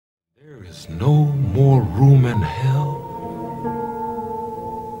There is no more room in hell.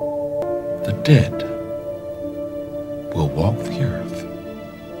 The dead will walk the earth.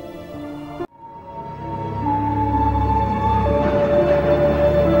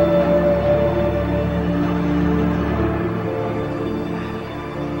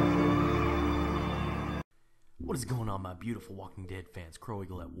 What is going on, my beautiful Walking Dead fans?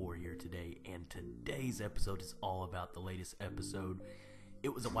 croweagleatwar here today, and today's episode is all about the latest episode.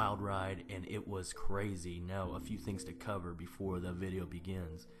 It was a wild ride, and it was crazy. Now, a few things to cover before the video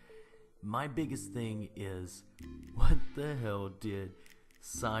begins. My biggest thing is, what the hell did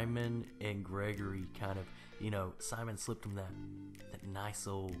Simon and Gregory kind of, Simon slipped him that nice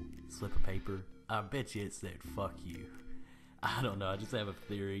old slip of paper. I bet you it said, "fuck you." I don't know, I just have a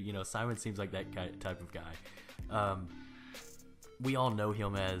theory. Simon seems like that type of guy. We all know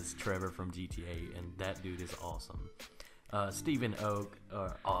him as Trevor from GTA, and that dude is awesome. Stephen Ogg,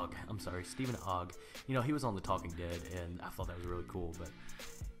 he was on The Talking Dead, and I thought that was really cool, but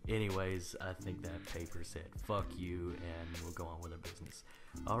anyways, I think that paper said, "fuck you," and we'll go on with our business.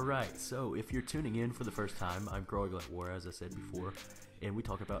 Alright, so if you're tuning in for the first time, I'm croweagleatwar, as I said before, and we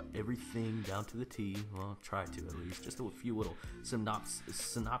talk about everything down to the T, well, try to at least, just a few little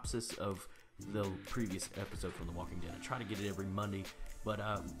synopsis of the previous episode from The Walking Dead. I try to get it every Monday, but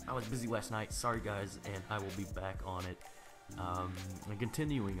I was busy last night, sorry guys, and I will be back on it. And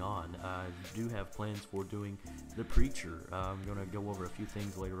continuing on, I do have plans for doing The Preacher. I'm going to go over a few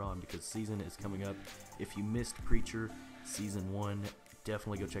things later on because season is coming up. If you missed Preacher Season 1,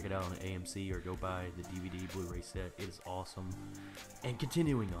 definitely go check it out on AMC or go buy the DVD Blu-ray set. It is awesome. And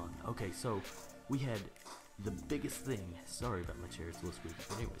continuing on, okay, so we had the biggest thing. Sorry about my chair, it's a little squeaky,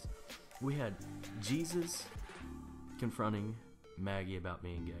 but anyways. We had Jesus confronting Maggie about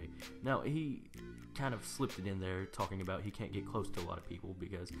being gay. Now, he kind of slipped it in there, talking about he can't get close to a lot of people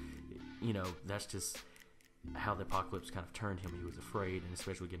because, that's just how the apocalypse kind of turned him. He was afraid, and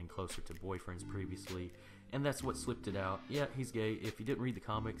especially getting closer to boyfriends previously, and that's what slipped it out. Yeah, he's gay. If you didn't read the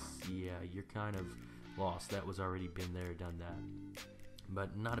comics, yeah, you're kind of lost. That was already been there, done that.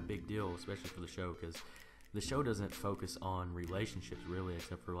 But not a big deal, especially for the show, because the show doesn't focus on relationships, really,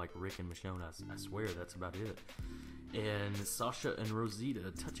 except for, like, Rick and Michonne. I swear that's about it. And Sasha and Rosita,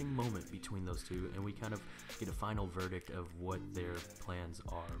 a touching moment between those two, and we kind of get a final verdict of what their plans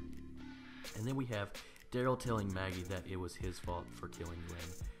are. And then we have Daryl telling Maggie that it was his fault for killing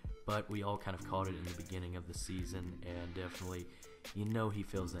Glenn, but we all kind of caught it in the beginning of the season, and definitely, he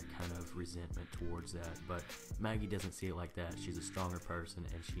feels that kind of resentment towards that, but Maggie doesn't see it like that. She's a stronger person,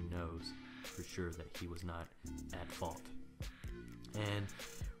 and she knows for sure that he was not at fault. And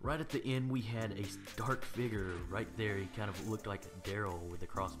right at the end, we had a dark figure right there. He kind of looked like Daryl with the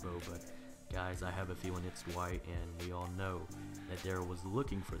crossbow, but guys, I have a feeling it's Dwight, and we all know that Daryl was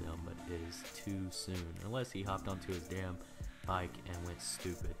looking for them, but it is too soon, unless he hopped onto his damn bike and went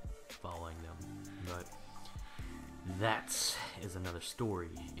stupid following them. But that is another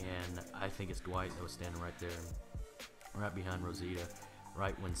story, and I think it's Dwight that was standing right there, right behind Rosita,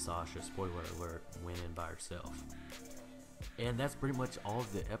 right when Sasha, spoiler alert, went in by herself. And that's pretty much all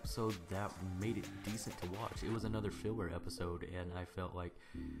of the episode that made it decent to watch. It was another filler episode, and I felt like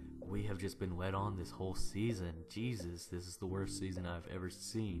we have just been led on this whole season. Jesus, this is the worst season I've ever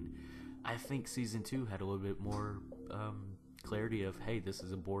seen. I think Season 2 had a little bit more clarity of, hey, this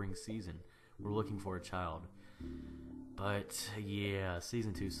is a boring season. We're looking for a child. But, yeah,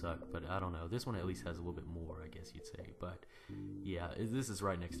 Season 2 sucked, but I don't know. This one at least has a little bit more, I guess you'd say. But, yeah, this is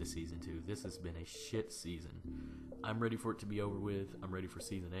right next to Season 2. This has been a shit season. I'm ready for it to be over with. I'm ready for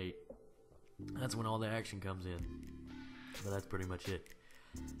Season 8. That's when all the action comes in. But that's pretty much it.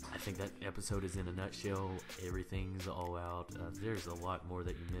 I think that episode is in a nutshell. Everything's all out. There's a lot more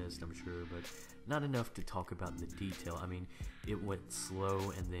that you missed, I'm sure, but not enough to talk about the detail. I mean, it went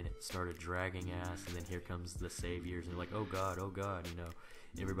slow, and then it started dragging ass, and then here comes the saviors, and you're like, oh god,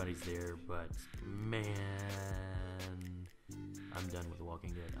 everybody's there, but man, I'm done with The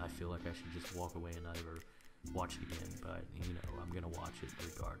Walking Dead. I feel like I should just walk away and not ever watch it again, but I'm gonna watch it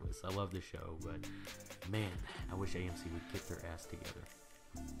regardless. I love the show, but man, I wish AMC would get their ass together.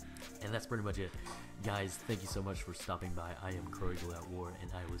 And that's pretty much it, guys. Thank you so much for stopping by. I am croweagleatwar, and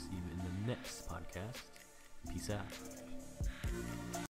I will see you in the next podcast. Peace out.